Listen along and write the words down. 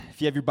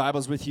If you have your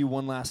Bibles with you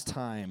one last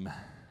time,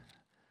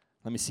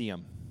 let me see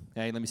them.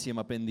 Okay, let me see them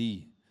up in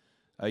the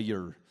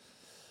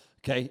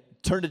Okay,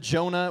 turn to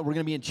Jonah. We're going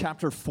to be in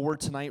chapter 4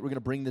 tonight. We're going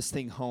to bring this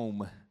thing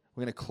home.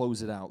 We're going to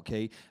close it out,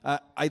 okay?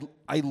 I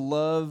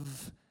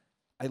love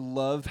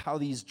how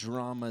these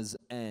dramas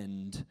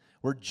end,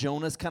 where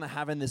Jonah's kind of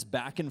having this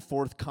back and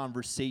forth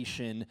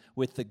conversation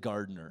with the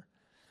gardener.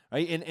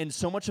 Right? And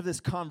so much of this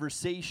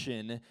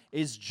conversation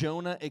is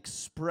Jonah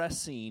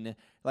expressing,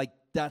 like,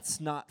 that's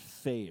not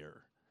fair.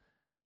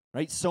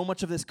 Right? So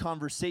much of this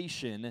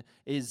conversation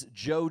is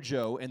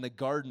Jojo and the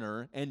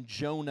gardener and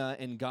Jonah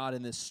and God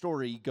in this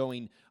story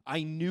going,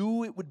 I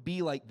knew it would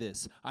be like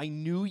this. I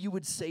knew you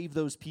would save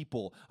those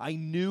people. I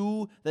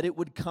knew that it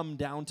would come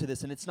down to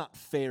this, and it's not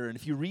fair. And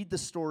if you read the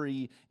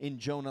story in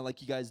Jonah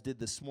like you guys did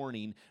this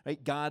morning,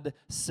 right, God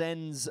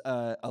sends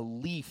a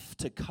leaf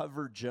to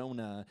cover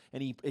Jonah,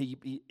 and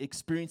he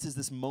experiences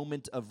this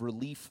moment of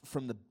relief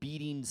from the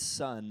beating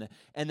sun,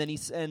 and then he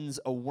sends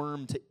a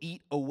worm to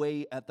eat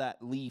away at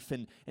that leaf,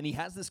 and he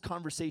has this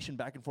conversation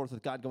back and forth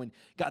with God going,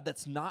 God,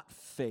 that's not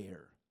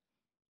fair.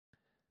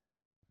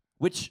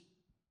 Which,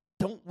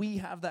 don't we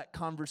have that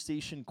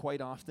conversation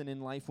quite often in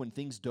life when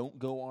things don't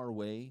go our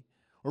way?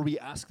 Or we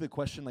ask the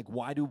question, like,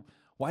 why do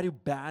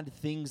bad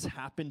things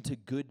happen to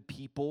good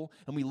people?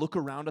 And we look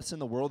around us in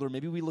the world, or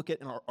maybe we look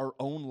at in our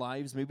own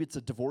lives. Maybe it's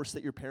a divorce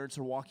that your parents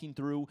are walking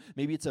through.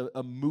 Maybe it's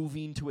a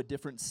moving to a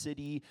different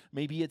city.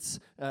 Maybe it's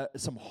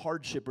some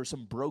hardship or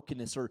some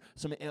brokenness or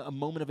a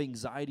moment of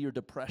anxiety or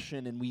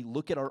depression. And we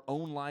look at our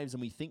own lives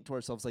and we think to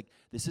ourselves, like,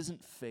 this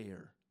isn't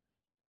fair.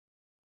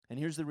 And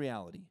here's the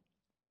reality.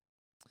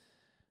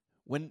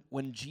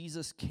 When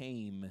Jesus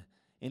came,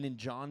 and in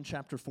John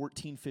chapter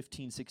 14,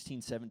 15,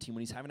 16, 17,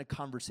 when he's having a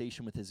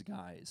conversation with his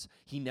guys,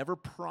 he never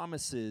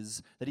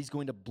promises that he's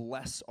going to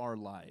bless our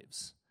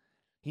lives.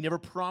 He never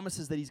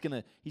promises that he's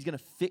gonna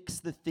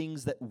fix the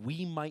things that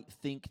we might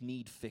think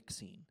need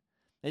fixing.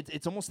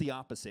 It's almost the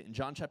opposite. In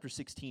John chapter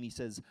 16, he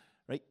says,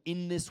 right,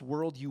 in this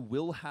world you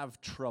will have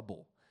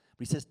trouble.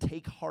 But he says,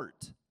 take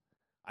heart.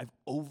 I've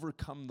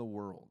overcome the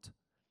world.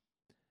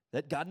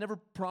 That God never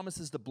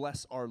promises to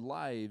bless our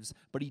lives,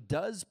 but he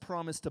does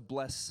promise to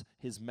bless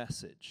his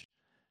message.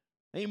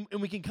 And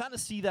we can kind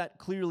of see that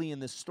clearly in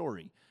this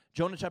story.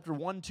 Jonah chapter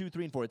 1, 2,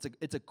 3, and 4.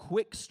 It's a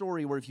quick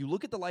story where if you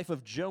look at the life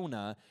of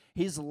Jonah,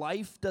 his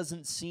life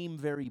doesn't seem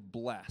very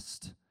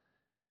blessed.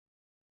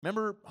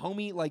 Remember,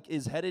 homie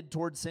is headed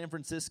towards San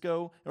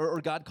Francisco, or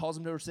God calls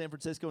him to San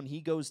Francisco, and he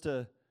goes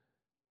to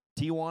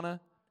Tijuana.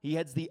 He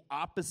heads the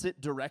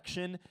opposite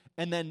direction,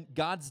 and then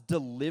God's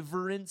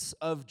deliverance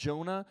of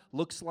Jonah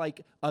looks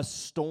like a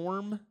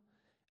storm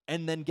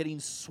and then getting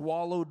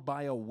swallowed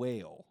by a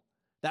whale.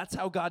 That's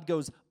how God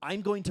goes, I'm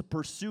going to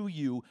pursue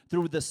you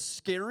through the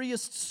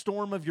scariest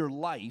storm of your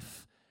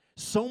life,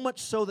 so much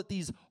so that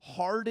these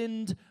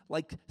hardened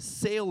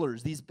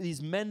sailors,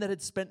 these men that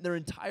had spent their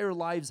entire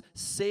lives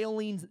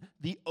sailing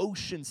the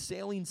ocean,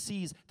 sailing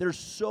seas, they're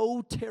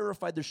so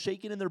terrified, they're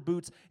shaking in their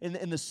boots, and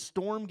the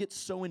storm gets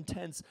so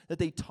intense that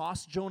they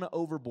toss Jonah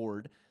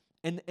overboard.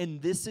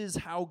 And this is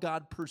how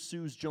God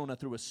pursues Jonah,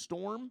 through a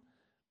storm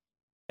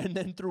and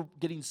then through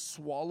getting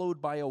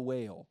swallowed by a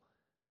whale.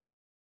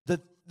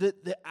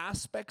 The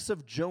aspects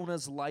of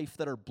Jonah's life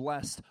that are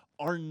blessed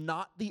are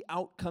not the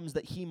outcomes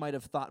that he might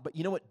have thought. But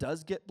you know what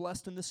does get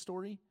blessed in this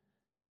story?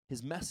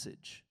 His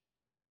message.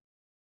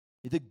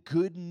 The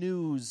good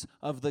news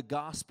of the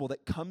gospel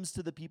that comes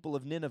to the people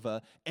of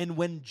Nineveh. And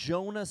when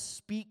Jonah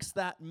speaks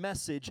that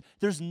message,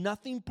 there's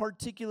nothing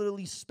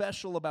particularly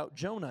special about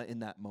Jonah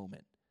in that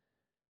moment.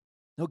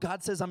 No,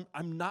 God says,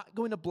 I'm not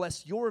going to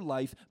bless your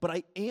life, but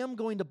I am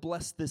going to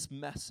bless this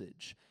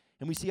message.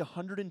 And we see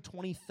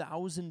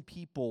 120,000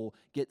 people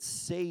get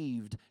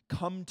saved,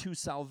 come to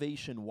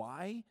salvation.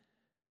 Why?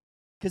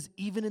 Because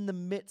even in the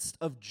midst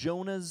of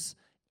Jonah's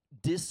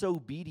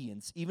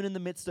disobedience, even in the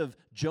midst of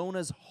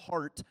Jonah's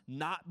heart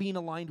not being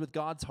aligned with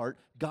God's heart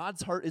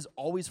is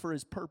always for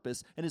his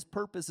purpose, and his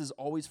purpose is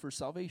always for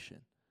salvation.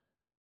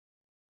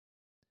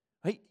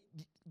 Right?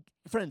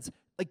 Friends,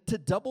 to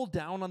double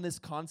down on this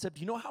concept,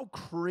 you know how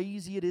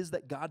crazy it is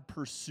that God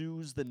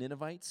pursues the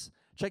Ninevites?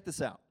 Check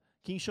this out.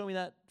 Can you show me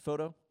that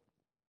photo?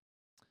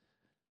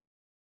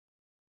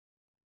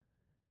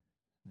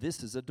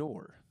 This is a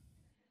door.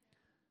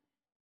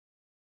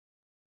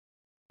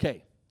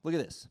 Okay, look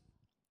at this.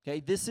 Okay,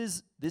 this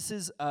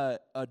is a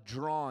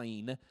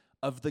drawing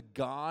of the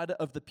God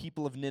of the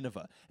people of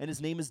Nineveh, and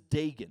his name is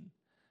Dagon.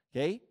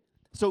 Okay?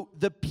 So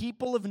the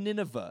people of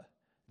Nineveh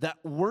that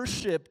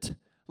worshipped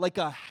like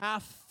a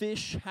half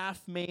fish,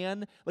 half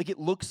man, like it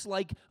looks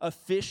like a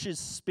fish is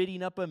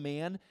spitting up a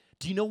man.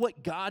 Do you know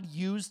what God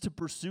used to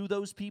pursue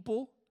those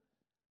people?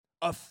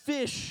 A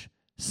fish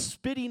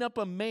spitting up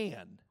a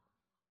man.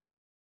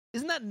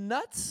 Isn't that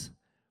nuts?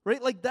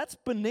 Right? That's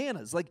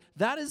bananas.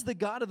 That is the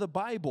God of the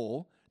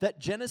Bible that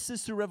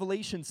Genesis through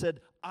Revelation said,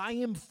 I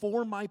am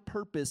for my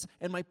purpose,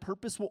 and my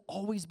purpose will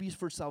always be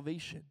for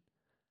salvation.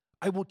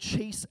 I will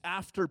chase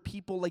after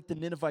people like the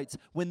Ninevites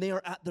when they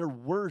are at their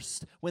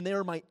worst, when they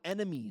are my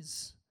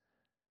enemies.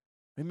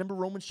 Remember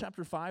Romans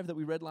chapter 5 that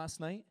we read last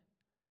night?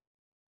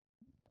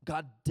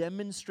 God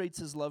demonstrates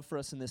his love for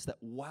us in this, that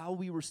while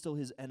we were still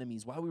his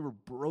enemies, while we were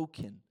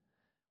broken,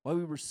 while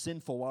we were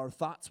sinful, while our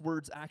thoughts,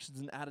 words, actions,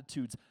 and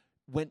attitudes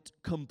went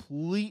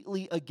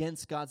completely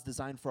against God's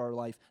design for our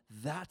life,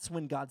 that's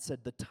when God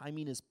said, the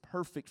timing is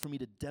perfect for me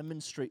to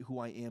demonstrate who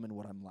I am and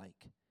what I'm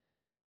like.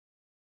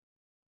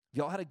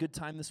 Y'all had a good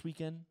time this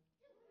weekend?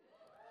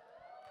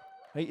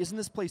 Hey, isn't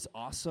this place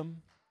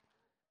awesome?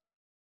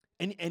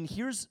 And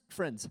here's,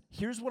 friends,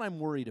 here's what I'm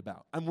worried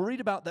about. I'm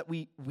worried about that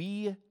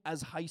we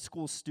as high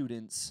school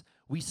students,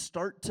 we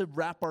start to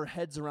wrap our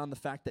heads around the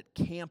fact that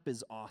camp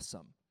is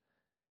awesome.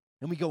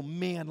 And we go,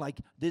 man, like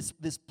this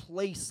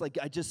place, like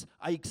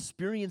I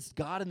experienced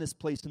God in this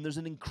place, and there's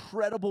an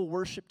incredible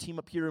worship team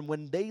up here, and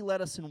when they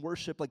led us in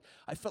worship, like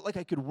I felt like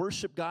I could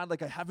worship God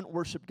like I haven't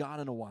worshiped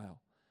God in a while.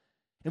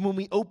 And when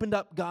we opened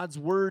up God's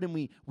word and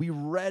we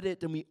read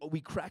it and we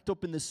cracked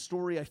open this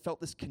story, I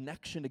felt this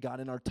connection to God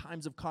in our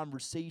times of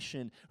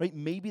conversation, right?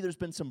 Maybe there's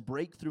been some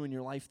breakthrough in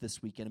your life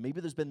this weekend, and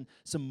maybe there's been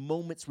some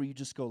moments where you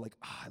just go like,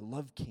 I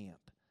love camp.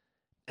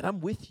 And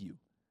I'm with you.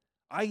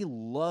 I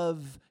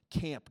love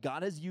camp.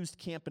 God has used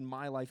camp in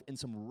my life in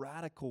some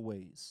radical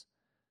ways.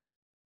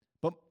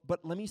 But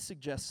let me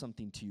suggest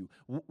something to you.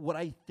 What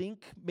I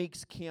think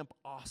makes camp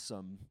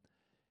awesome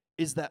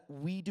is that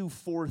we do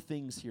 4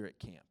 things here at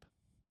camp.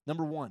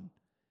 Number 1,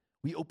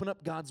 we open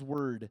up God's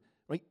word,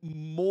 right,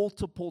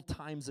 multiple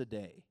times a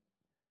day.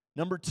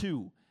 Number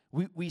 2,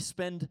 we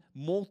spend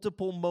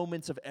multiple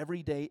moments of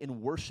every day in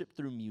worship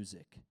through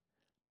music.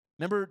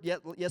 Remember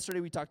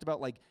yesterday we talked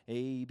about like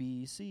A,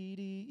 B, C,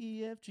 D,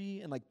 E, F, G,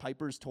 and like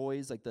Piper's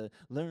Toys, like the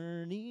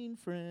learning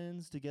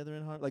friends together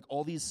in heart, like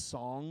all these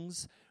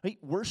songs. Right?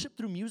 Worship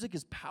through music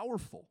is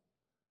powerful.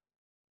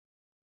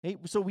 Right?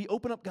 So we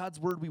open up God's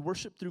word, we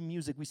worship through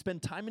music, we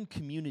spend time in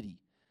community.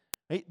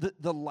 Right?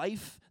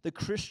 The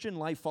Christian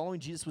life following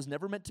Jesus was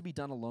never meant to be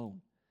done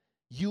alone.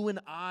 You and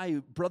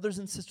I, brothers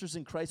and sisters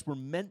in Christ, were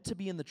meant to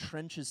be in the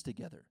trenches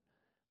together.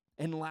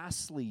 And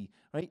lastly,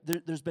 right,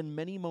 there's been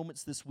many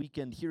moments this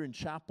weekend here in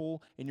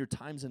chapel, in your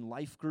times in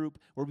life group,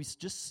 where we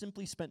just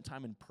simply spent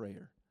time in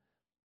prayer.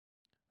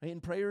 Right?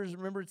 And prayers,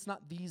 remember, it's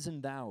not these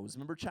and thous.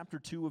 Remember chapter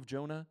 2 of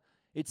Jonah?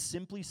 It's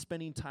simply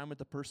spending time with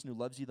the person who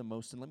loves you the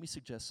most. And let me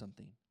suggest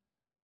something.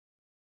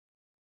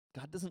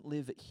 God doesn't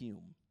live at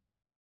Hume.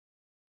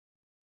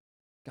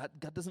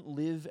 God doesn't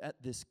live at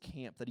this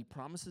camp, that he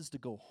promises to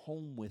go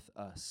home with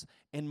us.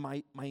 And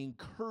my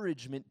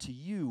encouragement to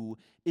you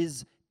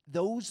is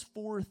those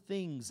 4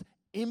 things,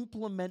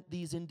 implement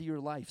these into your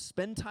life.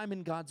 Spend time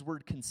in God's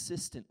word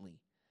consistently.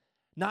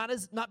 Not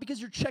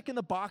because you're checking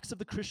the box of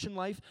the Christian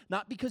life,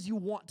 not because you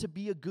want to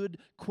be a good,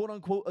 quote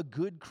unquote, a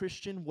good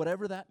Christian,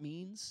 whatever that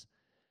means.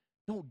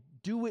 No,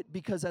 do it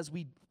because as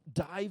we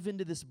dive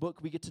into this book,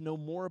 we get to know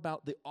more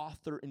about the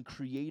author and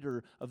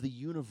creator of the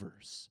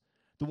universe.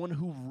 The one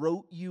who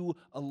wrote you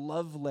a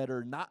love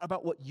letter, not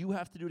about what you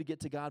have to do to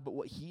get to God, but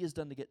what he has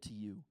done to get to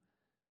you.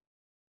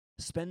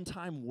 Spend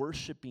time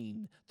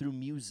worshiping through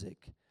music.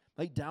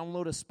 Like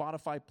download a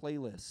Spotify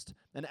playlist,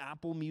 an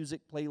Apple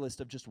Music playlist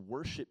of just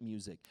worship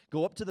music.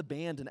 Go up to the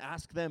band and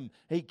ask them,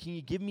 hey, can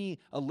you give me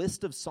a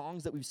list of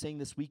songs that we've sang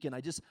this weekend?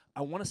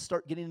 I want to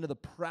start getting into the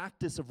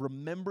practice of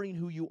remembering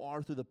who you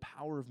are through the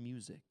power of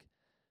music.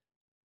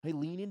 Hey,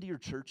 lean into your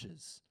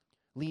churches.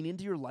 Lean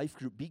into your life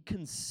group. Be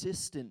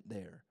consistent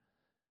there.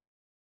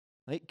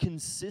 Right?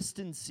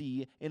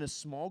 Consistency in a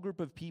small group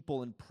of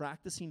people and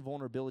practicing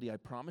vulnerability, I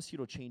promise you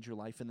it'll change your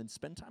life. And then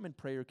spend time in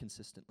prayer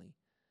consistently.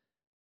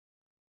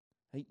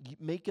 Right?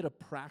 Make it a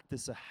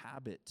practice, a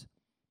habit.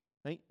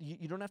 Right?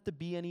 You don't have to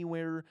be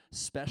anywhere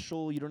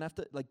special. You don't have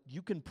to,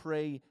 you can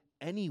pray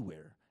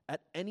anywhere,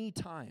 at any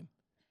time.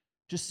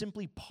 Just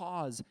simply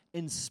pause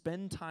and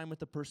spend time with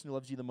the person who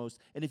loves you the most.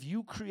 And if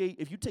you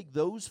take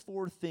those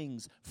 4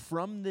 things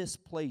from this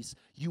place,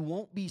 you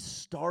won't be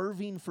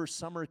starving for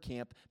summer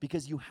camp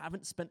because you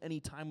haven't spent any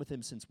time with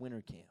him since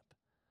winter camp.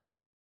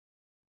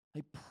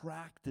 Hey,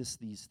 practice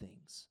these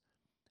things.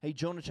 Hey,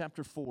 Jonah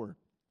chapter 4,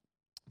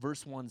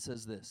 verse 1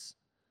 says this.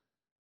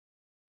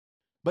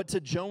 But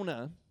to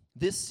Jonah,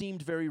 this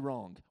seemed very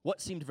wrong.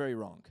 What seemed very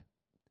wrong?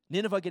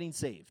 Nineveh getting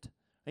saved.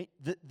 Right?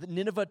 The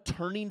Nineveh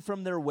turning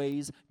from their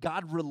ways,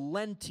 God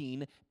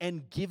relenting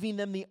and giving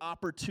them the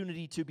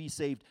opportunity to be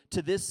saved.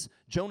 But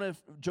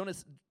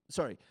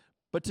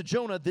to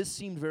Jonah, this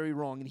seemed very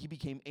wrong, and he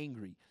became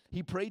angry.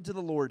 He prayed to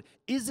the Lord,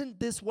 "Isn't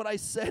this what I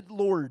said,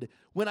 Lord,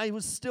 when I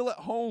was still at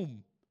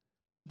home?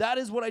 That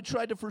is what I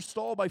tried to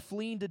forestall by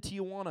fleeing to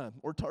Tijuana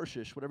or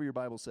Tarshish," whatever your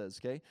Bible says,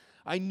 okay?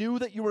 "I knew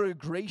that you were a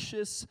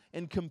gracious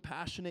and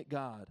compassionate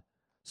God,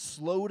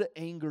 slow to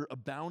anger,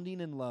 abounding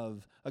in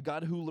love, a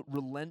God who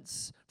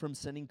relents from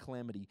sending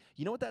calamity."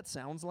 You know what that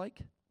sounds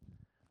like?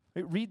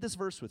 Right, read this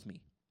verse with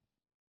me.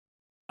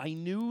 "I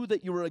knew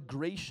that you were a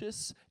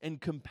gracious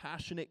and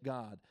compassionate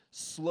God,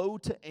 slow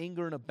to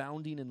anger and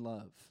abounding in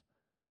love."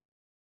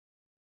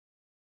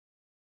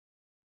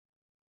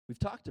 We've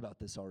talked about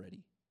this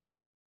already.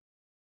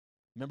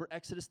 Remember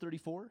Exodus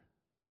 34?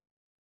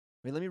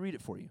 Wait, let me read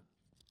it for you.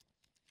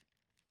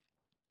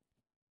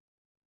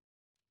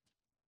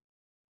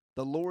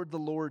 The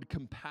Lord,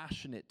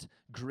 compassionate,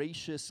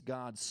 gracious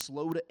God,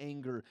 slow to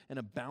anger, and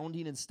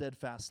abounding in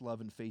steadfast love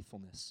and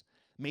faithfulness,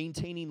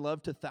 maintaining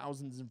love to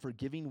thousands and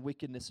forgiving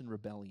wickedness and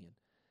rebellion.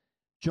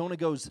 Jonah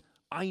goes,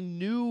 I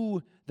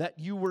knew that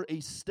you were a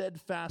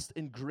steadfast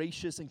and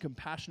gracious and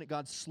compassionate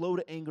God, slow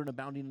to anger and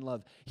abounding in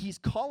love. He's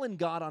calling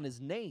God on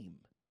his name.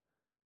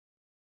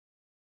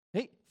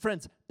 Hey,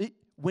 friends,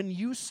 when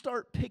you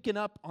start picking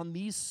up on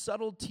these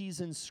subtleties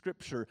in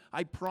Scripture,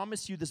 I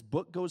promise you this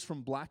book goes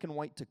from black and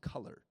white to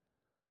color.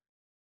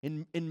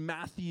 In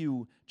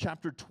Matthew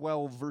chapter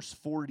 12, verse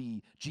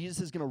 40, Jesus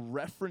is going to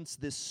reference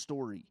this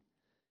story.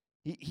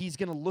 He's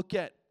going to look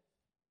at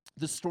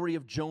the story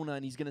of Jonah,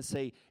 and he's going to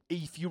say,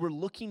 if you were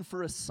looking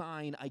for a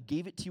sign, I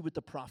gave it to you with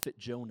the prophet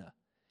Jonah.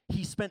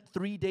 He spent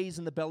 3 days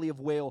in the belly of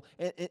a whale,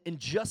 and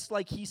just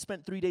like he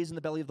spent 3 days in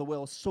the belly of the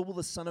whale, so will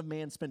the Son of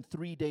Man spend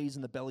 3 days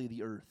in the belly of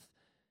the earth.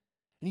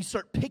 And you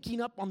start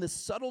picking up on the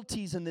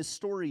subtleties in this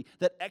story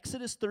that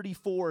Exodus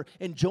 34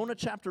 and Jonah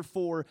chapter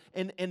 4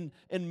 and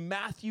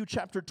Matthew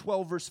chapter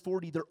 12, verse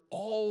 40, they're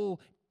all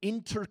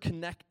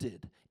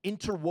interconnected,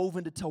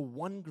 interwoven to tell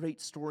one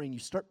great story. And you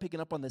start picking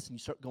up on this and you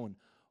start going,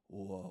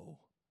 whoa,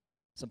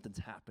 something's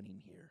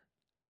happening here.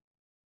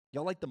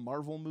 Y'all like the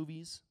Marvel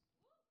movies?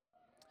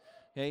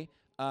 Okay.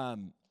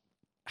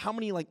 How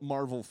many like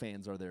Marvel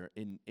fans are there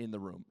in the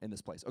room, in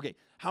this place? Okay.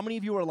 How many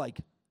of you are like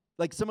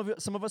some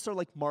of us are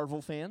like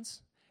Marvel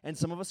fans? And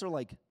some of us are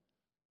like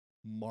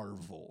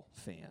Marvel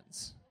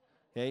fans,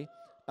 okay?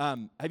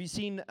 Have you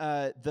seen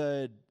what's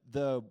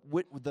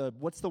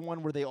the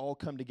one where they all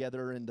come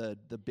together and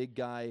the big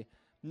guy?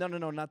 No,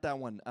 not that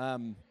one.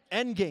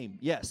 Endgame,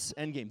 yes,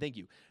 Endgame. Thank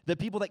you. The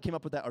people that came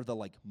up with that are the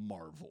like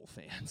Marvel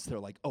fans. They're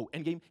like, oh,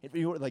 Endgame.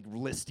 You're like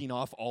listing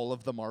off all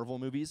of the Marvel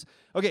movies.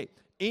 Okay,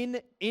 in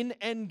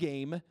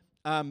Endgame,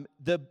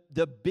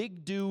 the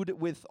big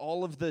dude with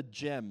all of the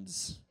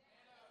gems.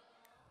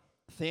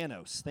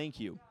 Thanos. Thank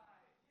you.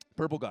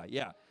 Purple guy,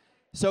 yeah.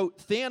 So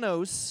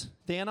Thanos?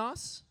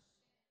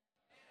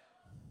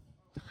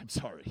 I'm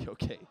sorry,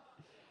 okay.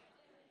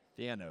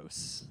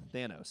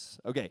 Thanos.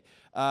 Okay.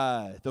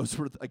 Those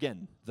were,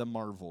 again, the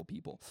Marvel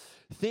people.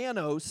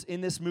 Thanos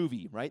in this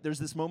movie, right? There's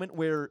this moment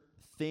where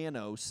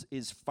Thanos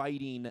is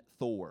fighting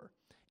Thor.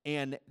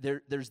 And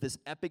there's this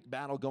epic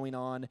battle going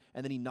on,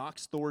 and then he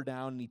knocks Thor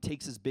down, and he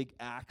takes his big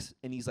axe,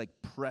 and he's like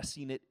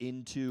pressing it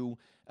into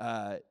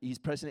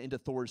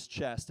Thor's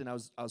chest. And I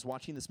was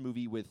watching this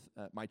movie with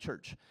my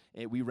church,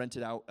 and we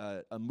rented out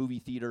a movie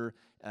theater,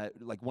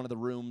 like one of the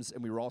rooms,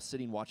 and we were all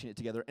sitting watching it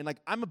together. And like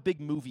I'm a big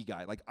movie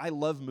guy, like I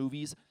love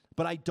movies,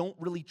 but I don't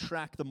really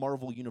track the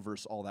Marvel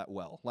universe all that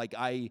well. Like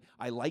I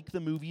like the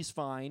movies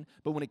fine,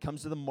 but when it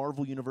comes to the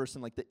Marvel universe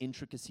and like the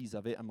intricacies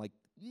of it, I'm like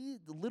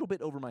a little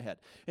bit over my head.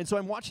 And so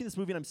I'm watching this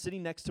movie and I'm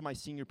sitting next to my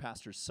senior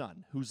pastor's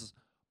son, who's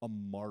a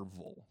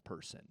Marvel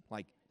person.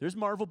 Like there's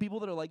Marvel people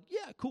that are like,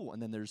 yeah, cool.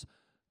 And then there's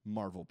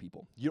Marvel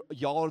people.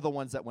 Y'all are the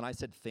ones that when I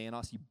said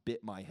Thanos, you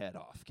bit my head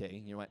off, okay?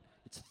 You know what?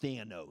 It's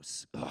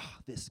Thanos. Ugh,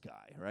 this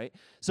guy, right?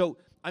 So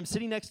I'm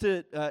sitting next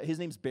to, his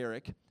name's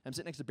Barrick. I'm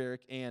sitting next to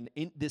Barrick, and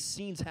this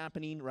scene's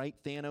happening, right?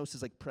 Thanos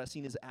is like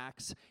pressing his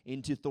axe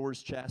into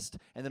Thor's chest,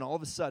 and then all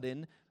of a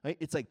sudden, right,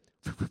 it's like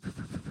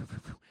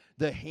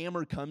the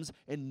hammer comes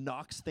and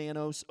knocks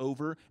Thanos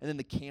over, and then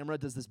the camera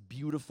does this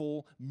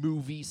beautiful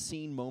movie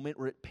scene moment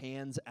where it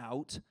pans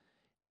out,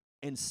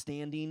 and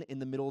standing in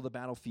the middle of the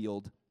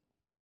battlefield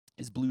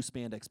is blue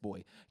spandex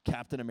boy,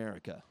 Captain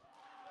America.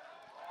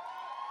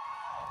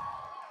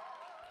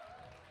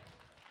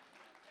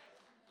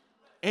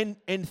 And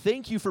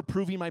thank you for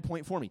proving my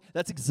point for me.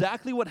 That's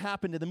exactly what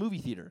happened in the movie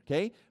theater,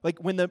 okay? Like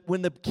when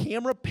the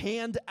camera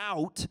panned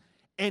out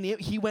and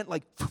he went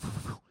like,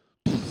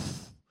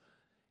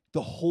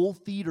 the whole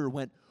theater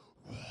went,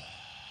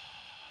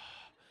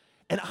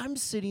 and I'm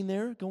sitting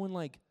there going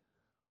like,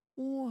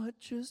 what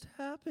just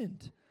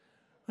happened,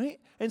 right?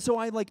 And so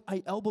I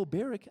elbow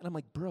Barrick and I'm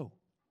like, bro,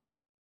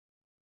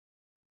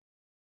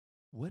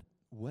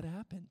 what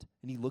happened?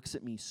 And he looks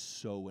at me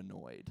so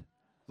annoyed,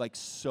 like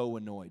so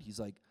annoyed. He's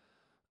like,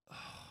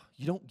 oh,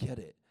 you don't get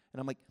it. And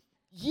I'm like,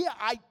 yeah,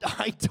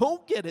 I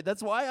don't get it.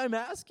 That's why I'm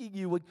asking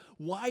you. Like,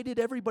 why did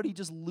everybody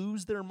just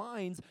lose their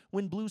minds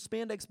when Blue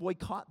Spandex Boy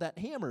caught that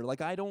hammer?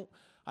 Like, I don't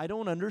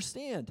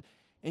understand.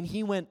 And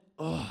he went,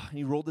 oh, and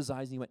he rolled his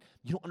eyes and he went,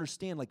 you don't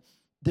understand. Like,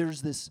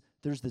 there's this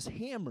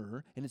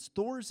hammer, and it's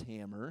Thor's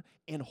hammer,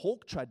 and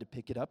Hulk tried to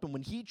pick it up, and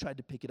when he tried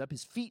to pick it up,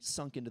 his feet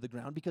sunk into the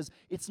ground because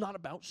it's not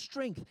about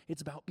strength.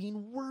 It's about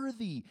being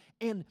worthy.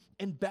 And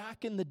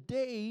back in the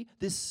day,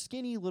 this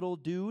skinny little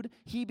dude,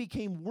 he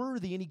became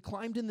worthy, and he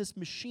climbed in this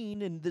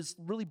machine, and this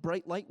really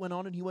bright light went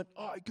on, and he went,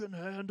 oh, I can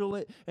handle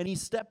it. And he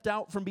stepped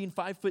out from being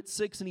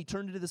 5'6", and he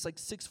turned into this like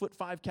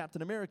 6'5"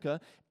 Captain America,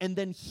 and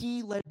then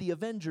he led the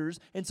Avengers.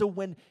 And so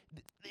when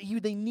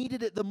they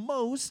needed it the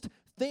most,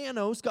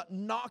 Thanos got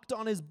knocked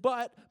on his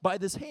butt by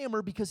this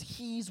hammer because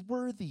he's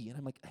worthy. And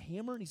I'm like, a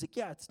hammer? And he's like,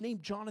 yeah, it's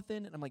named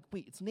Jonathan. And I'm like,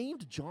 wait, it's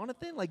named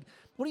Jonathan? Like,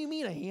 what do you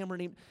mean a hammer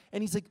named?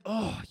 And he's like,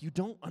 oh, you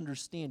don't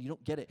understand. You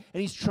don't get it.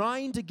 And he's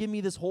trying to give me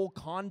this whole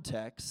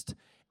context.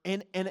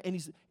 And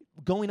he's,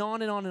 going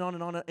on and on and on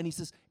and on. And he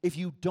says, if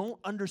you don't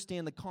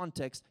understand the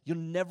context, you're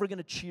never going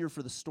to cheer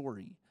for the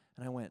story.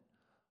 And I went,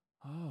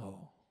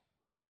 oh,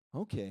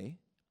 okay.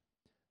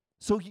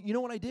 So you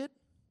know what I did?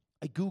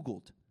 I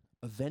Googled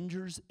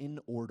Avengers in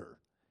order.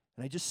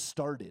 And I just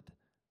started.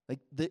 Like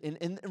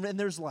and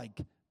there's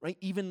like, right,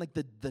 even like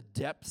the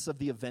depths of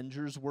the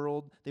Avengers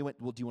world, they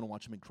went, well, do you want to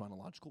watch them in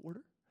chronological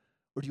order?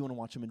 Or do you want to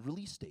watch them in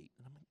release date?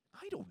 And I'm like,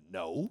 I don't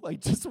know. I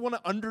just want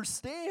to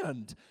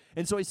understand.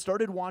 And so I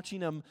started watching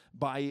them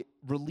by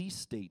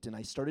release date, and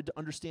I started to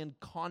understand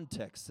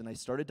context, and I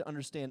started to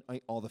understand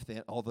all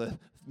the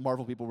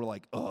Marvel people were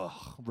like,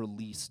 ugh,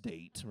 release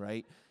date,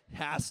 right?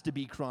 Has to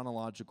be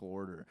chronological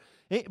order.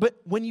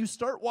 But when you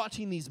start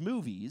watching these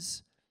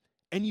movies,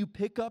 and you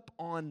pick up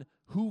on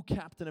who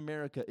Captain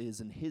America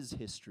is in his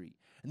history,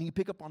 and then you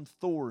pick up on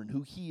Thor and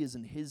who he is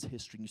in his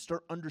history, and you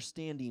start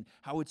understanding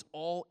how it's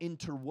all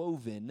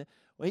interwoven,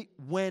 right?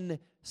 When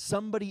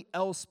somebody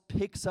else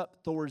picks up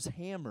Thor's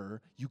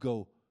hammer, you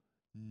go,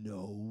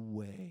 no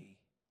way.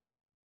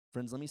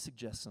 Friends, let me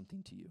suggest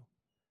something to you.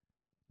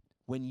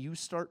 When you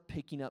start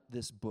picking up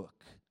this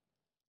book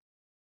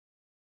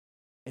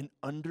and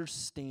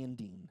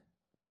understanding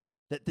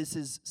that this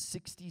is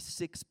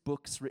 66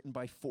 books written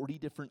by 40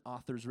 different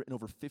authors, written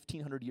over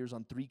 1,500 years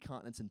on 3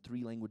 continents and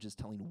 3 languages,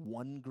 telling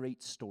one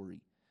great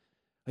story.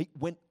 Right?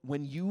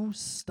 When you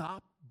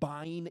stop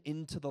buying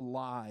into the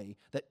lie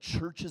that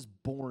church is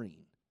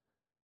boring,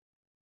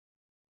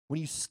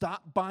 when you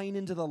stop buying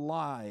into the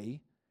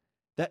lie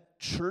that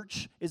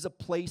church is a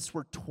place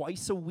where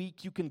twice a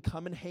week you can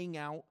come and hang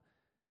out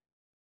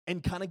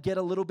and kind of get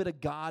a little bit of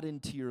God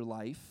into your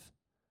life,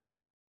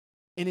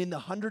 and in the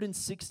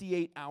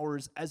 168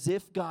 hours, as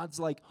if God's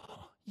like,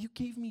 oh, you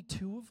gave me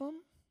 2 of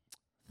them?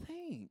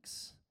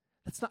 Thanks.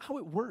 That's not how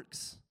it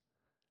works.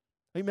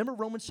 Remember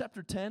Romans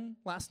chapter 10?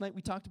 Last night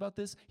we talked about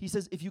this. He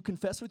says, if you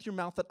confess with your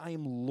mouth that I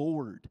am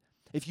Lord,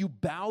 if you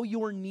bow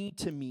your knee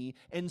to me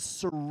and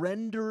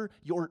surrender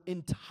your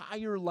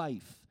entire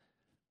life,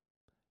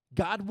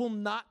 God will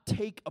not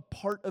take a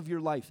part of your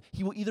life.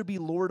 He will either be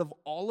Lord of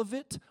all of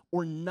it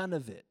or none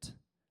of it.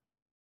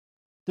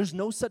 There's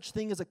no such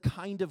thing as a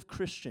kind of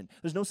Christian.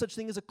 There's no such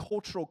thing as a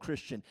cultural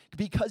Christian.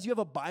 Because you have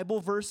a Bible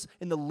verse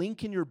in the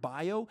link in your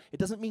bio, it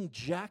doesn't mean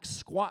jack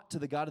squat to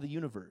the God of the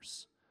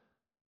universe.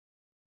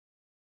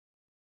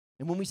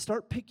 And when we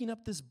start picking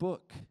up this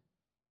book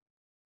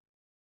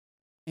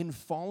and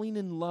falling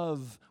in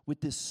love with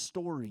this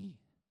story,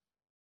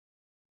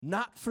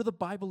 not for the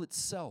Bible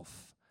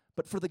itself,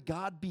 but for the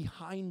God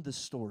behind the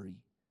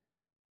story,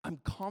 I'm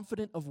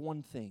confident of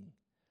one thing.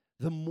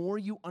 The more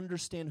you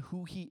understand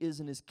who he is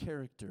and his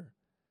character,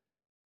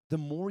 the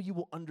more you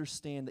will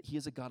understand that he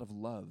is a God of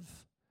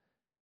love,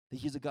 that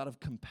he is a God of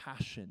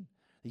compassion,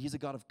 that he is a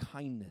God of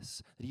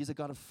kindness, that he is a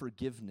God of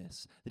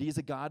forgiveness, that he is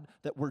a God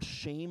that where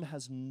shame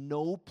has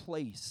no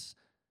place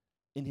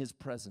in his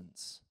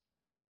presence.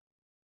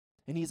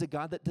 And he is a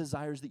God that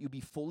desires that you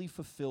be fully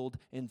fulfilled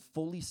and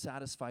fully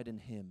satisfied in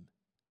him.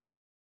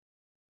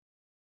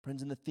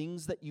 Friends, in the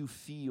things that you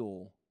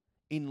feel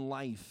in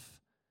life,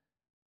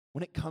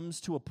 when it comes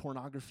to a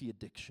pornography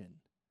addiction,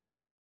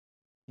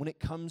 when it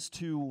comes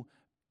to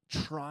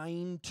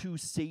trying to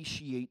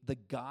satiate the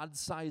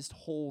God-sized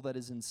hole that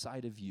is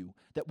inside of you,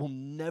 that will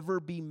never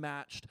be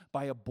matched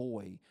by a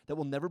boy, that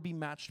will never be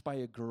matched by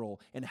a girl,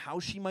 and how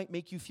she might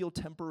make you feel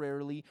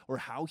temporarily, or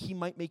how he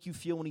might make you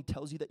feel when he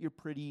tells you that you're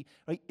pretty,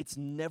 right? It's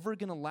never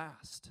going to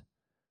last.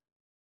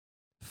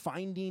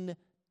 Finding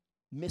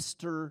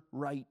Mr.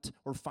 Right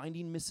or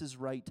finding Mrs.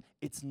 Right,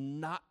 it's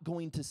not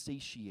going to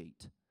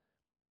satiate.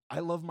 I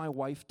love my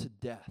wife to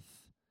death,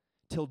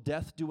 till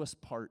death do us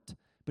part,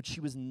 but she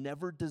was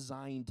never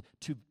designed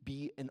to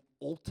be an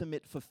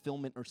ultimate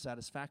fulfillment or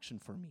satisfaction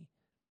for me.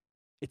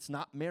 It's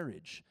not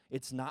marriage.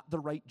 It's not the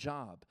right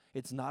job.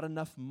 It's not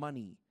enough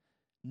money.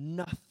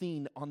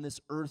 Nothing on this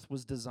earth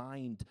was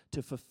designed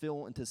to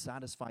fulfill and to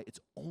satisfy. It's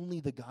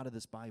only the God of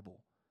this Bible.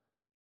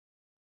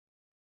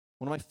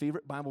 One of my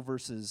favorite Bible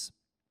verses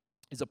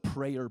is a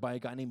prayer by a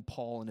guy named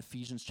Paul in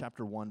Ephesians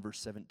chapter 1, verse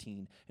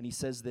 17. And he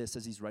says this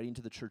as he's writing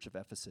to the church of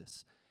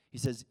Ephesus. He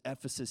says,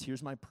 Ephesus,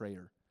 here's my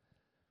prayer.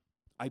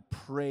 I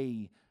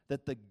pray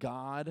that the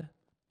God,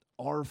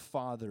 our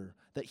Father,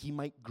 that he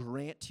might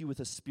grant you with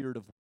a spirit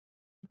of wisdom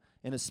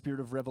and a spirit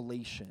of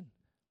revelation.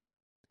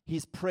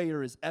 His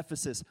prayer is,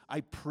 Ephesus,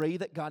 I pray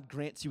that God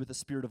grants you with a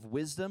spirit of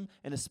wisdom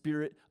and a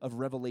spirit of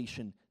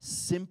revelation,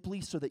 simply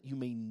so that you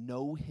may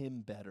know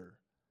him better.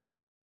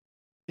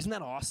 Isn't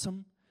that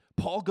awesome?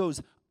 Paul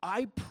goes,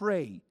 I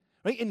pray,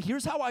 right? And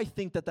here's how I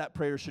think that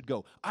prayer should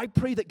go. I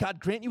pray that God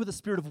grant you with a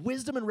spirit of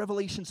wisdom and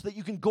revelation so that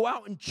you can go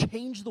out and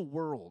change the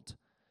world.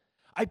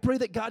 I pray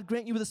that God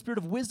grant you with a spirit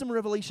of wisdom and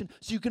revelation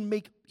so you can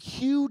make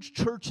huge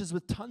churches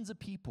with tons of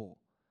people.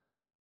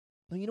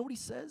 Now, you know what he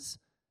says?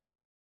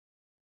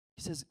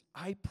 He says,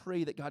 I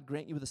pray that God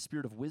grant you with a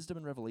spirit of wisdom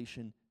and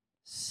revelation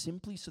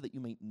simply so that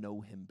you may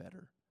know him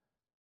better.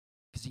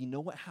 Because you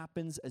know what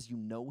happens as you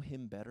know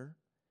him better?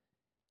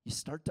 You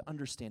start to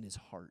understand his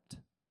heart.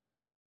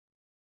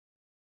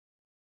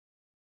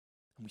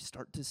 And we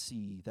start to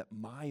see that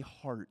my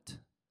heart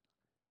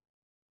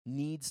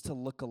needs to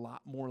look a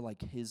lot more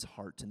like his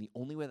heart. And the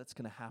only way that's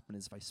going to happen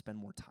is if I spend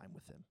more time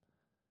with him.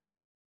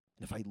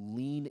 And if I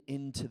lean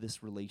into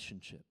this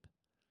relationship.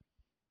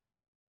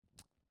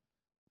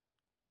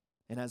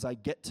 And as I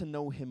get to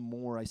know him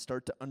more, I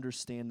start to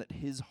understand that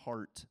his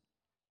heart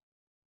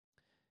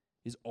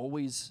is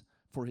always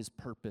for his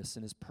purpose,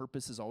 and his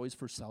purpose is always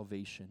for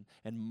salvation.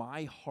 And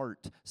my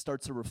heart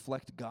starts to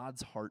reflect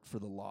God's heart for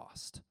the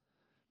lost.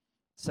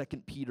 2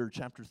 Peter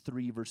chapter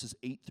 3, verses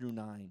 8 through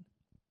 9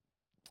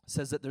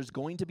 says that there's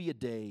going to be a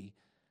day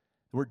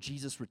where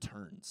Jesus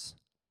returns.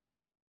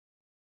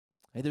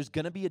 And there's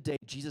going to be a day,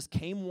 Jesus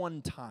came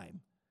one time,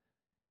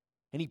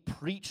 and he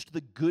preached the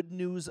good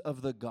news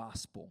of the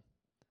gospel.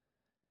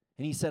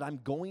 And he said, I'm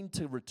going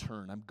to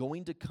return. I'm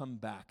going to come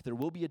back. There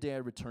will be a day I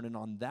return, and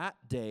on that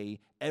day,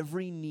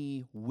 every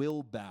knee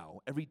will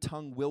bow. Every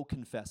tongue will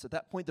confess. At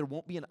that point, there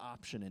won't be an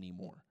option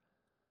anymore.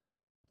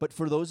 But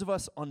for those of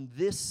us on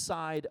this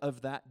side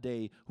of that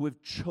day who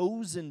have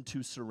chosen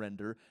to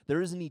surrender,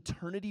 there is an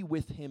eternity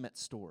with him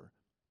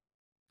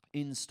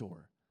in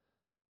store.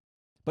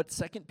 But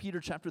 2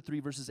 Peter chapter 3,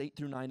 verses 8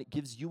 through 9, it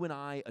gives you and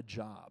I a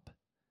job.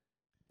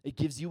 It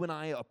gives you and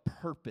I a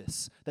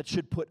purpose that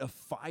should put a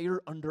fire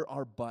under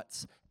our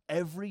butts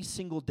every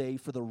single day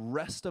for the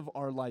rest of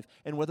our life.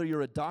 And whether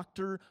you're a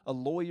doctor, a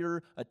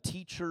lawyer, a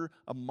teacher,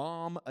 a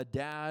mom, a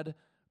dad,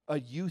 a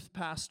youth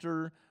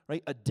pastor,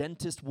 right, a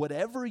dentist,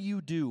 whatever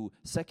you do,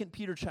 2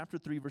 Peter chapter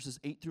 3, verses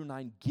 8 through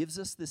 9 gives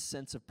us this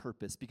sense of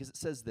purpose because it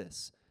says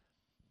this.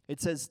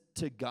 It says,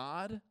 to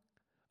God,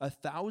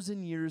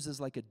 1,000 years is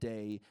like a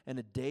day, and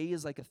a day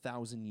is like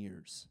 1,000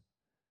 years.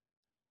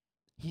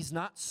 He's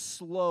not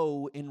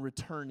slow in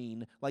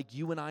returning like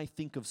you and I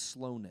think of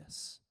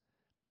slowness.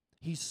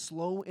 He's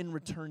slow in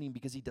returning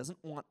because he doesn't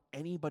want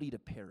anybody to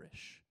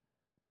perish.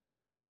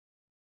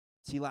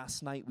 See,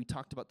 last night we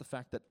talked about the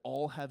fact that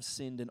all have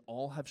sinned and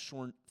all have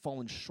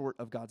fallen short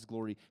of God's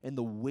glory, and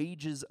the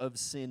wages of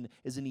sin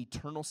is an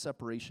eternal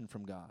separation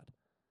from God.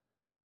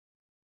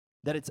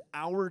 That it's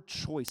our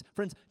choice.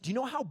 Friends, do you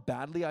know how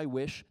badly I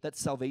wish that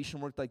salvation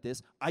worked like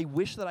this? I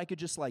wish that I could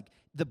just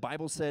the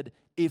Bible said,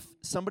 if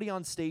somebody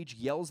on stage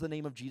yells the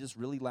name of Jesus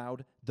really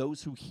loud,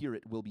 those who hear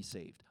it will be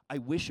saved. I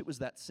wish it was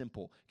that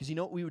simple. Because you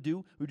know what we would do?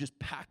 We would just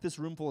pack this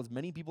room full of as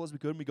many people as we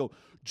could, and we'd go,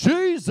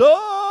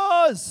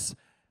 Jesus!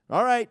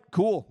 All right,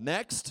 cool,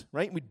 next,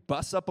 right? We'd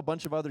bus up a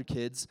bunch of other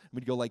kids, and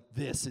we'd go like,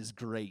 this is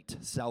great,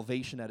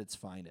 salvation at its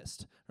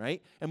finest,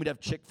 right? And we'd have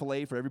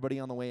Chick-fil-A for everybody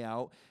on the way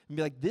out, and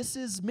be like, this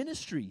is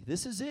ministry,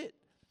 this is it.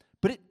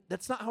 But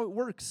that's not how it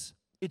works.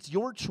 It's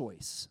your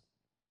choice.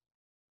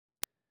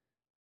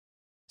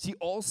 See,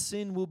 all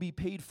sin will be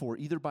paid for,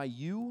 either by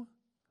you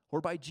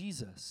or by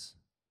Jesus.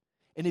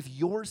 And if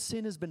your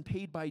sin has been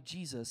paid by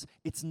Jesus,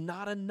 it's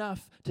not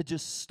enough to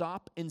just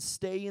stop and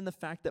stay in the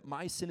fact that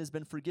my sin has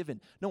been forgiven.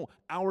 No,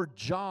 our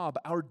job,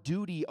 our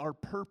duty, our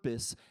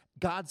purpose,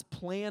 God's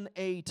plan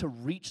A to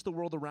reach the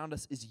world around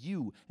us is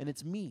you, and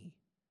it's me.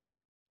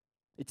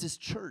 It's his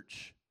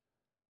church.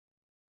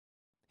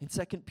 In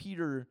 2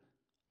 Peter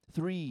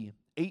 3,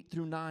 8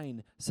 through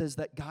 9 says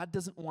that God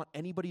doesn't want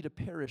anybody to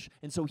perish,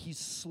 and so he's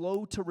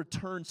slow to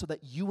return so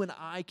that you and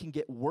I can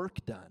get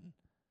work done.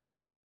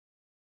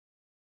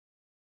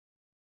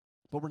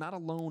 But we're not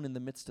alone in the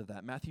midst of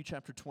that. Matthew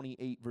chapter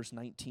 28, verse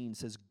 19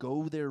 says,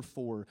 go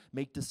therefore,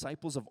 make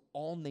disciples of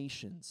all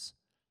nations,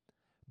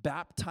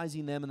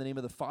 baptizing them in the name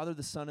of the Father,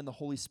 the Son, and the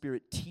Holy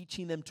Spirit,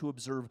 teaching them to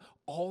observe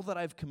all that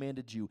I've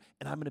commanded you,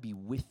 and I'm going to be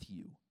with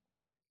you.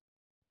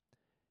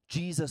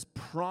 Jesus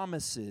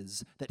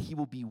promises that he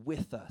will be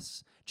with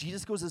us.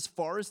 Jesus goes as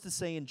far as to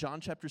say in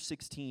John chapter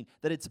 16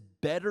 that it's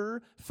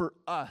better for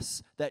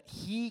us that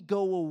he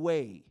go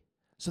away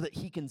so that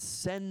he can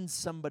send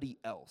somebody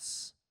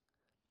else.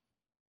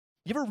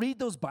 You ever read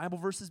those Bible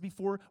verses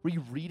before where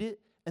you read it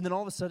and then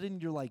all of a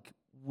sudden you're like,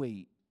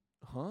 wait,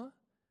 huh?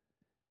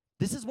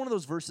 This is one of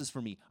those verses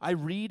for me. I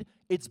read,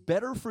 it's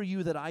better for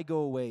you that I go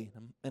away.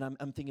 And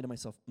I'm thinking to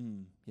myself,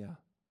 yeah,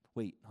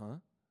 wait, huh?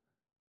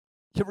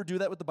 You ever do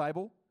that with the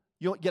Bible?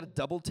 You get a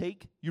double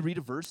take. You read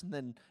a verse and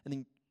then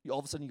all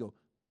of a sudden you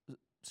go,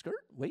 skirt?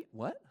 Wait,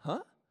 what?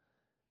 Huh?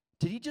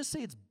 Did he just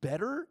say it's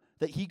better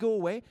that he go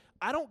away?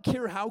 I don't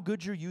care how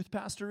good your youth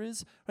pastor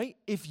is, right?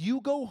 If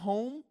you go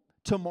home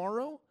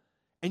tomorrow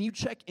and you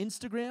check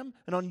Instagram,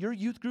 and on your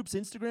youth group's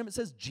Instagram it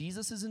says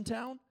Jesus is in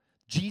town,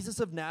 Jesus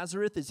of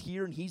Nazareth is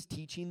here and he's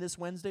teaching this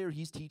Wednesday or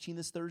he's teaching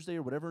this Thursday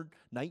or whatever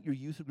night your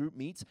youth group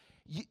meets,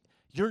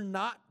 you're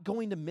not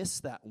going to miss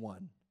that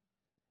one.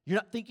 You're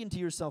not thinking to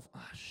yourself,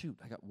 shoot,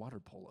 I got water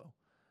polo.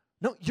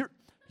 No,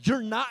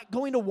 you're not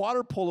going to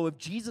water polo if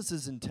Jesus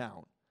is in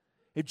town.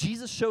 If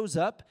Jesus shows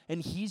up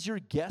and he's your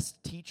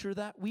guest teacher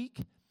that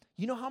week,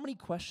 you know how many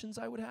questions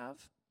I would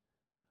have?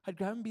 I'd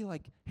grab him and be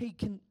like, hey,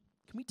 can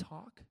we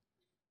talk?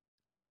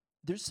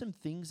 There's some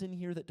things in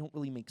here that don't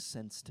really make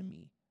sense to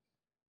me.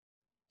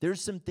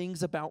 There's some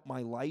things about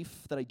my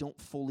life that I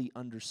don't fully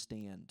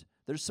understand.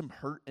 There's some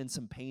hurt and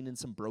some pain and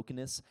some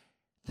brokenness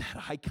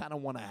that I kind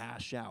of want to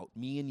hash out,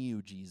 me and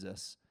you,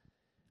 Jesus.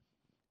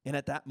 And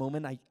at that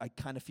moment, I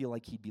kind of feel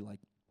like he'd be like,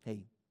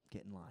 hey,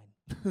 get in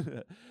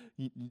line.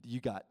 You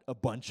got a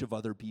bunch of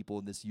other people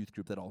in this youth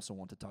group that also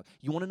want to talk.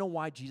 You want to know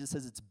why Jesus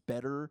says it's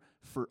better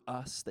for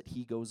us that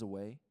he goes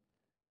away?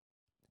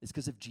 It's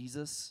because if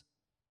Jesus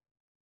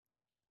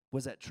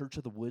was at Church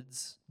of the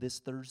Woods this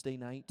Thursday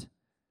night,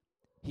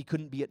 he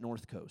couldn't be at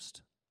North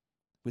Coast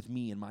with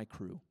me and my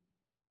crew.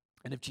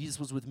 And if Jesus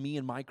was with me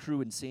and my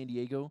crew in San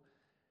Diego,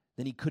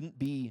 then he couldn't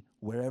be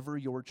wherever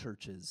your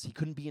church is. He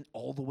couldn't be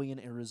all the way in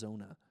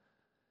Arizona.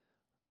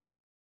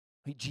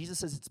 Right? Jesus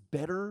says it's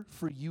better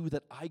for you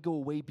that I go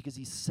away because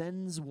he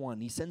sends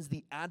one. He sends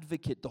the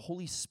advocate, the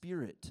Holy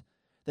Spirit,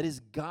 that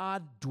is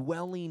God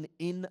dwelling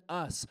in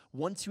us.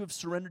 Once you have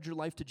surrendered your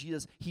life to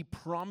Jesus, he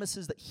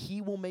promises that he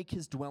will make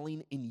his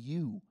dwelling in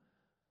you.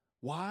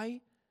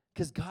 Why?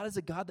 Because God is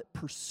a God that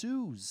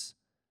pursues.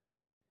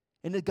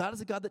 And that God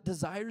is a God that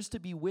desires to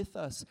be with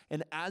us.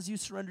 And as you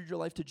surrendered your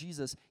life to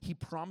Jesus, he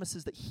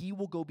promises that he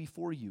will go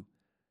before you.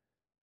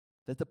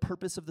 That the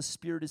purpose of the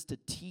Spirit is to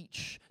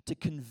teach, to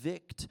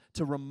convict,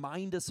 to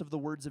remind us of the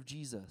words of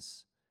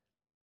Jesus.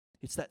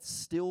 It's that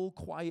still,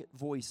 quiet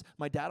voice.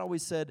 My dad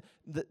always said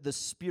that the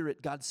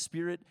Spirit, God's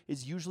Spirit,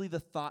 is usually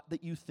the thought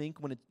that you think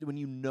when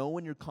you know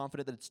and you're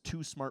confident that it's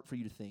too smart for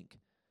you to think.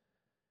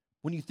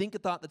 When you think a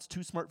thought that's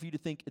too smart for you to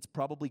think, it's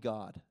probably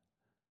God.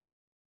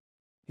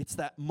 It's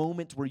that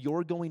moment where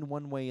you're going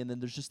one way and then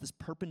there's just this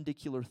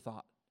perpendicular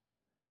thought.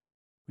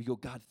 We go,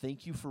 God,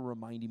 thank you for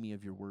reminding me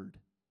of your word.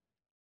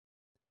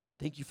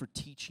 Thank you for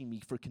teaching me,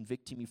 for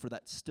convicting me, for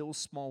that still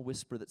small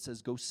whisper that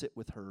says, go sit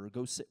with her or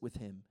go sit with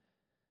him.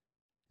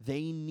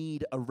 They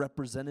need a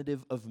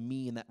representative of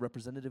me, and that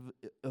representative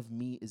of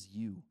me is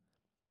you.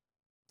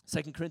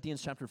 2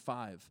 Corinthians chapter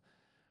 5.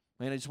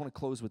 Man, I just want to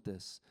close with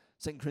this.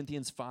 2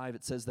 Corinthians 5,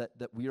 it says that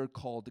we are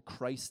called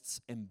Christ's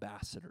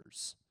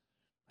ambassadors.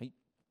 Right?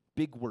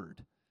 Big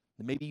word.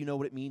 And maybe you know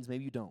what it means,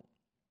 maybe you don't.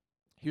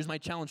 Here's my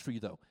challenge for you,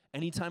 though.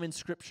 Anytime in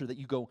Scripture that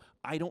you go,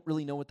 I don't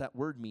really know what that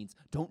word means,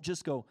 don't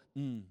just go,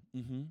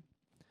 mm-hmm.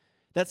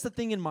 That's the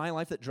thing in my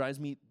life that drives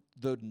me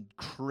the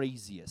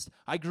craziest.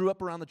 I grew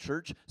up around the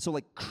church, so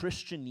like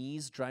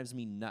Christianese drives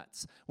me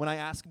nuts. When I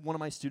ask one of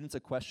my students a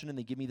question and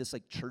they give me this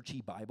like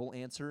churchy Bible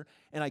answer,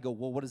 and I go,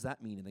 well, what does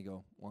that mean? And they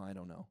go, well, I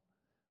don't know.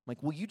 I'm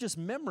like, well, you just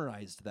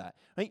memorized that.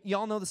 Right?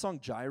 Y'all know the song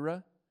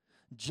Jireh?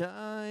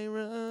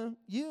 Jireh,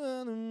 you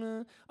are the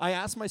man. I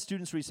asked my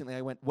students recently,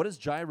 I went, what does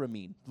Jireh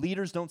mean?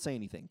 Leaders don't say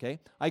anything, okay?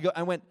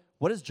 I went,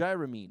 what does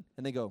Jireh mean?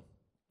 And they go,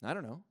 I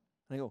don't know.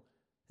 And I go,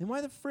 then why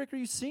the frick are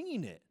you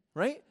singing it,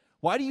 right?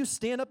 Why do you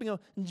stand up and go,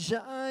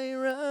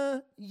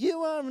 Jireh,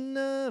 you are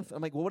enough?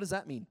 I'm like, well, what does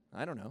that mean?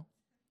 I don't know.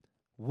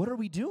 What are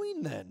we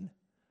doing then?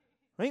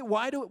 Right?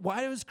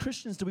 Why as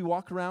Christians do we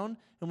walk around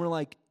and we're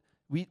like,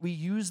 we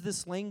use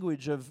this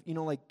language of,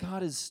 like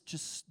God is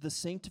just the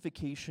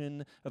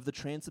sanctification of the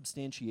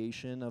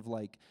transubstantiation of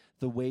like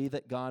the way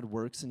that God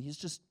works, and he's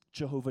just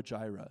Jehovah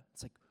Jireh.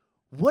 It's like,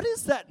 what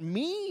does that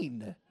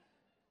mean?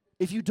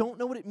 If you don't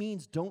know what it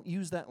means, don't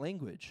use that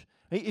language.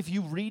 If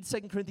you read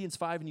 2 Corinthians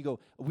 5 and you go,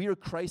 we are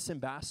Christ's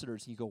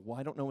ambassadors, and you go, well,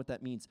 I don't know what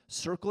that means.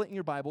 Circle it in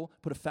your Bible,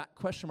 put a fat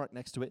question mark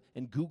next to it,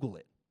 and Google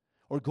it.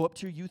 Or go up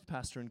to your youth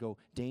pastor and go,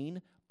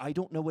 Dane, I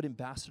don't know what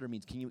ambassador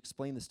means. Can you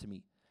explain this to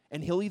me?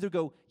 And he'll either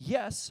go,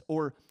 yes,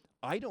 or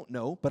I don't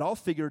know, but I'll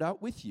figure it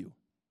out with you.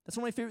 That's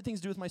one of my favorite things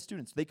to do with my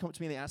students. They come up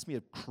to me and they ask me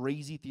a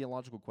crazy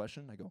theological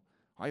question. I go,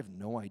 I have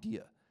no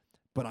idea,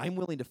 but I'm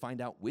willing to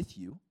find out with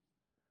you.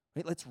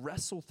 Right? Let's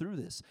wrestle through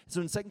this. So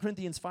in 2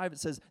 Corinthians 5, it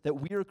says that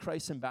we are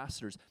Christ's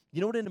ambassadors.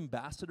 You know what an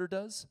ambassador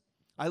does?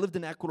 I lived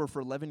in Ecuador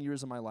for 11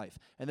 years of my life,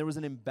 and there was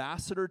an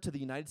ambassador to the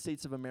United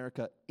States of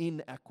America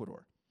in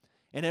Ecuador.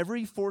 And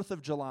every 4th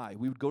of July,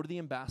 we would go to the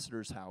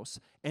ambassador's house,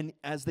 and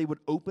as they would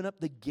open up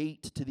the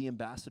gate to the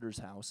ambassador's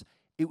house,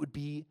 it would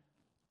be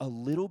a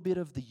little bit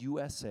of the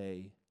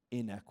USA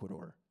in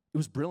Ecuador. It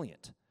was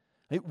brilliant.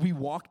 We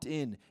walked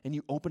in, and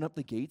you open up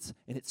the gates,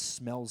 and it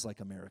smells like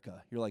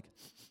America. You're like,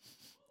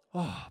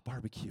 oh,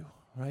 barbecue,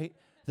 right?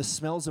 The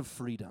smells of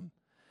freedom.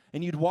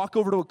 And you'd walk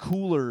over to a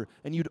cooler,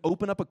 and you'd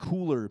open up a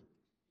cooler,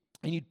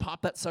 and you'd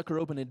pop that sucker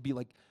open, and it'd be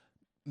like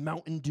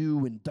Mountain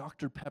Dew and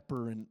Dr.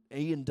 Pepper and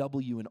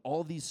A&W and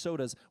all these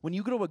sodas. When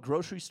you go to a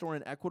grocery store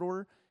in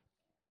Ecuador,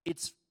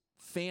 it's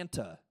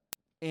Fanta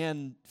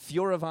and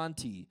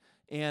Fioravanti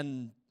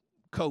and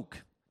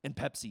Coke and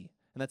Pepsi,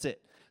 and that's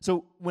it.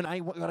 So when I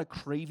got a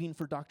craving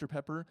for Dr.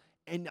 Pepper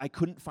and I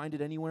couldn't find it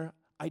anywhere,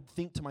 I'd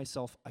think to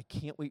myself, I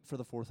can't wait for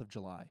the 4th of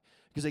July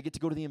because I get to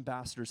go to the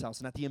ambassador's house.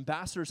 And at the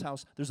ambassador's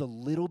house, there's a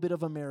little bit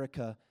of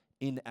America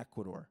in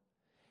Ecuador.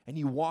 And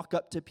you walk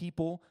up to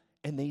people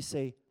and they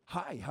say,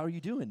 hi, how are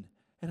you doing?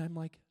 And I'm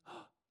like,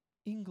 oh,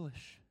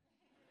 English,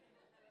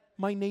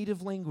 my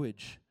native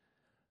language.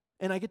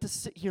 And I get to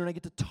sit here and I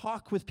get to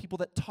talk with people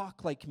that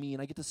talk like me,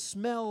 and I get to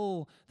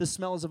smell the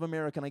smells of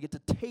America, and I get to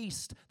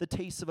taste the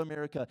tastes of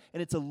America.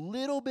 And it's a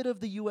little bit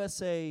of the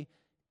USA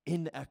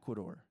in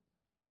Ecuador.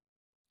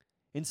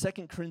 In 2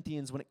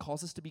 Corinthians, when it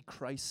calls us to be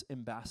Christ's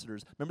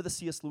ambassadors, remember the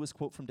C.S. Lewis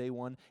quote from day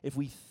one? If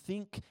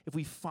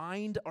we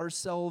find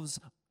ourselves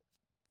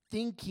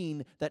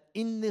thinking that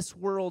in this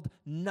world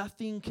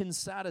nothing can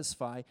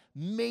satisfy,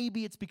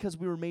 maybe it's because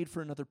we were made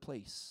for another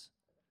place.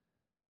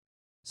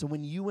 So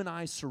when you and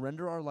I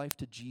surrender our life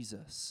to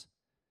Jesus,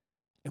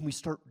 and we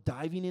start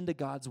diving into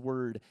God's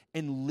word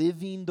and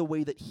living the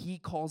way that he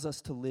calls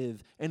us to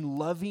live and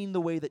loving the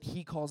way that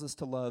he calls us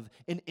to love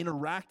and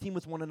interacting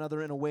with one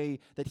another in a way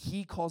that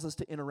he calls us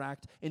to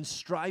interact and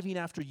striving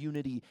after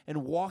unity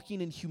and walking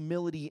in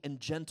humility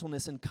and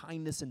gentleness and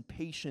kindness and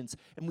patience,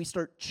 and we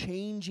start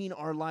changing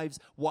our lives.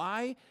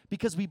 Why?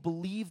 Because we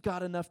believe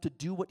God enough to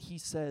do what he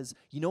says.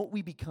 You know what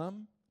we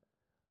become?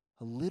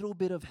 A little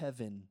bit of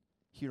heaven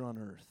here on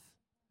earth.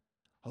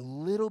 A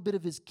little bit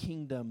of his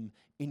kingdom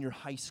in your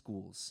high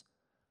schools.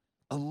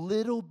 A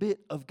little bit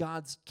of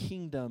God's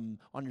kingdom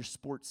on your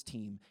sports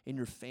team, in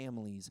your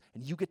families,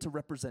 and you get to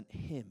represent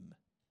him.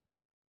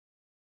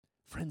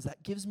 Friends,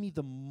 that gives me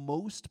the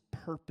most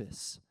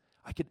purpose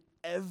I could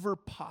ever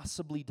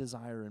possibly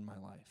desire in my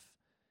life.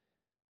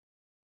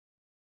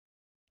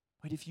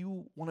 Right? If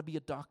you want to be a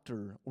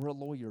doctor or a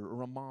lawyer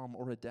or a mom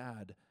or a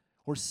dad,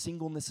 or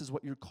singleness is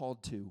what you're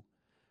called to,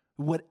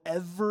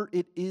 whatever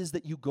it is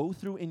that you go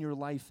through in your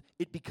life,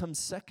 it becomes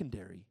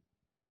secondary.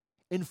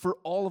 And for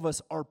all of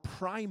us, our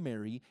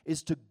primary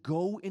is to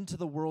go into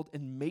the world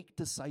and make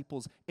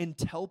disciples and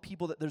tell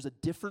people that there's a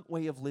different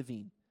way of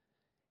living.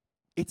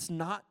 It's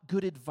not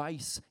good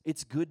advice,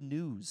 it's good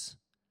news.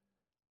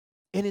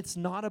 And it's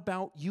not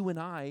about you and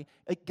I.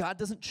 God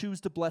doesn't choose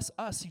to bless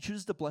us, he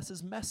chooses to bless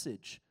his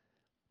message.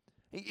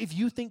 If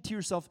you think to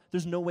yourself,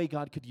 there's no way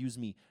God could use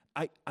me,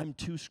 I'm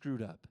too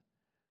screwed up.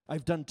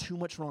 I've done too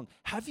much wrong.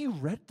 Have you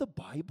read the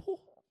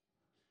Bible?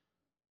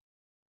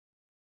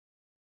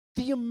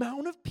 The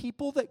amount of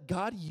people that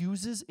God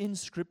uses in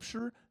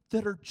Scripture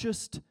that are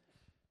just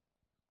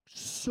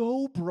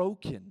so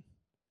broken.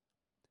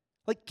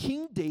 Like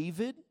King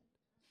David,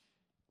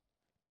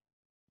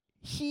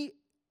 he's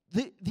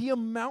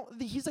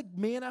a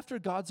man after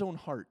God's own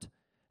heart.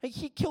 Like,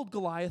 he killed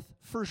Goliath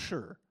for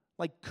sure.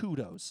 Like,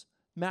 kudos,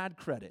 mad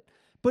credit.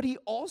 But he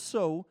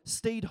also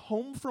stayed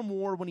home from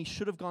war when he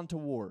should have gone to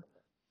war.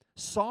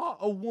 Saw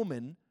a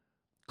woman,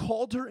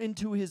 called her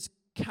into his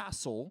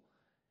castle,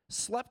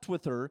 slept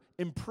with her,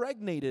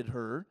 impregnated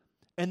her,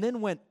 and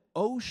then went,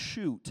 oh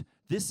shoot,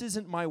 this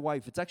isn't my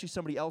wife, it's actually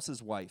somebody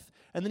else's wife.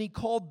 And then he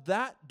called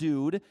that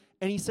dude,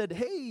 and he said,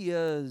 hey,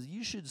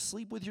 you should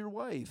sleep with your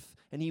wife.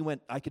 And he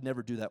went, I could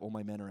never do that while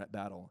my men are at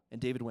battle.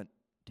 And David went,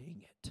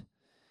 dang it.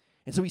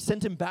 And so he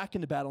sent him back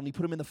into battle, and he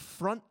put him in the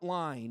front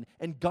line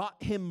and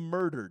got him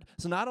murdered.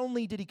 So not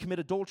only did he commit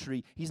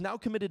adultery, he's now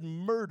committed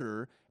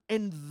murder.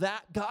 And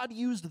that God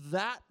used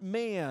that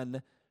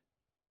man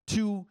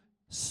to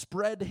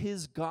spread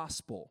his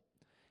gospel.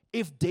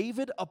 If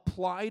David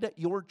applied at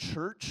your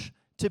church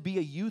to be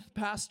a youth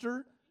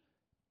pastor,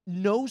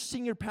 no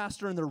senior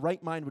pastor in their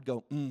right mind would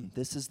go,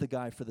 this is the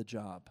guy for the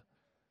job.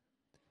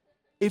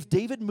 If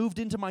David moved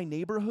into my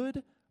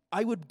neighborhood,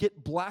 I would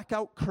get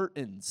blackout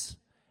curtains.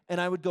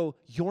 And I would go,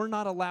 you're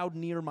not allowed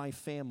near my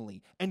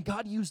family. And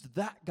God used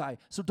that guy.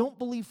 So don't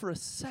believe for a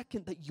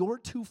second that you're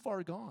too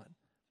far gone.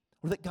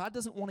 Or that God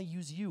doesn't want to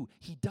use you.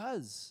 He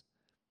does.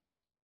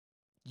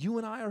 You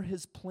and I are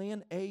his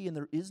plan A, and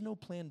there is no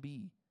plan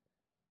B.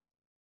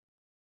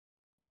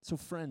 So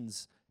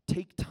friends,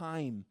 take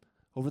time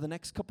over the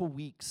next couple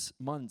weeks,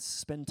 months,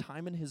 spend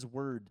time in his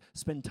word,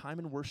 spend time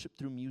in worship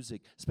through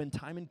music, spend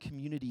time in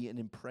community and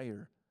in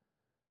prayer.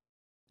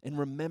 And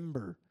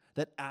remember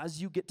that as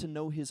you get to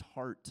know his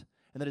heart,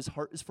 and that his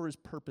heart is for his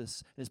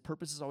purpose, and his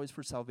purpose is always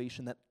for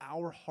salvation, that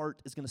our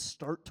heart is going to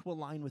start to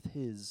align with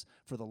his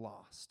for the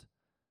lost.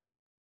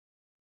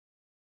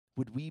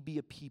 Would we be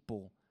a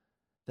people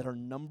that our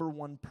number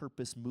one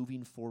purpose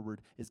moving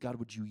forward is, God,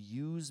 would you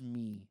use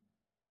me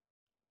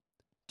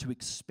to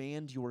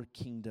expand your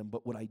kingdom,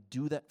 but would I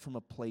do that from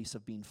a place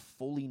of being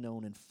fully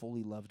known and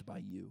fully loved by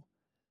you?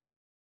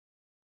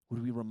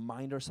 Would we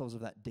remind ourselves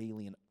of that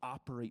daily and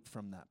operate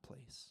from that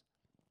place?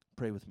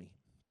 Pray with me.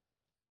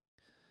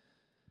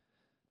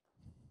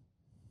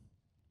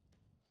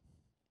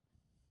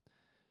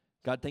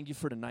 God, thank you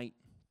for tonight.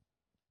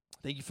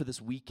 Thank you for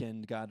this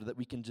weekend, God, that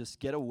we can just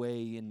get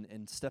away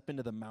and step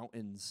into the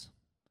mountains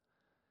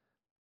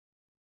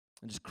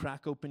and just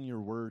crack open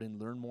your word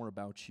and learn more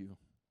about you.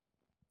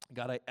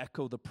 God, I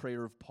echo the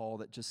prayer of Paul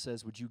that just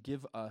says, would you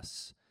give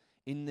us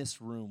in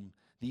this room,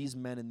 these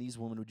men and these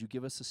women, would you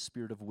give us a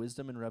spirit of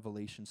wisdom and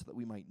revelation so that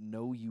we might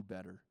know you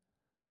better?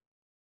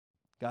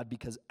 God,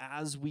 because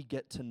as we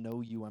get to know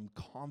you, I'm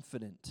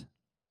confident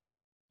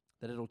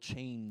that it'll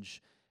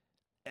change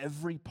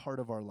every part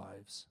of our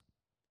lives.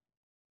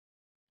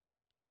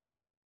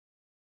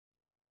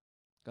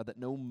 God, that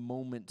no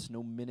moment,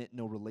 no minute,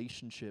 no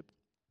relationship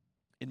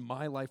in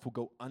my life will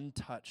go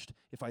untouched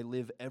if I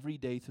live every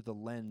day through the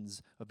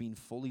lens of being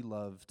fully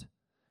loved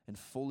and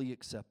fully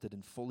accepted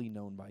and fully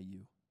known by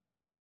you.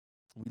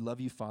 We love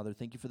you, Father.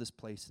 Thank you for this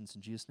place. And it's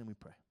in Jesus' name we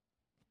pray.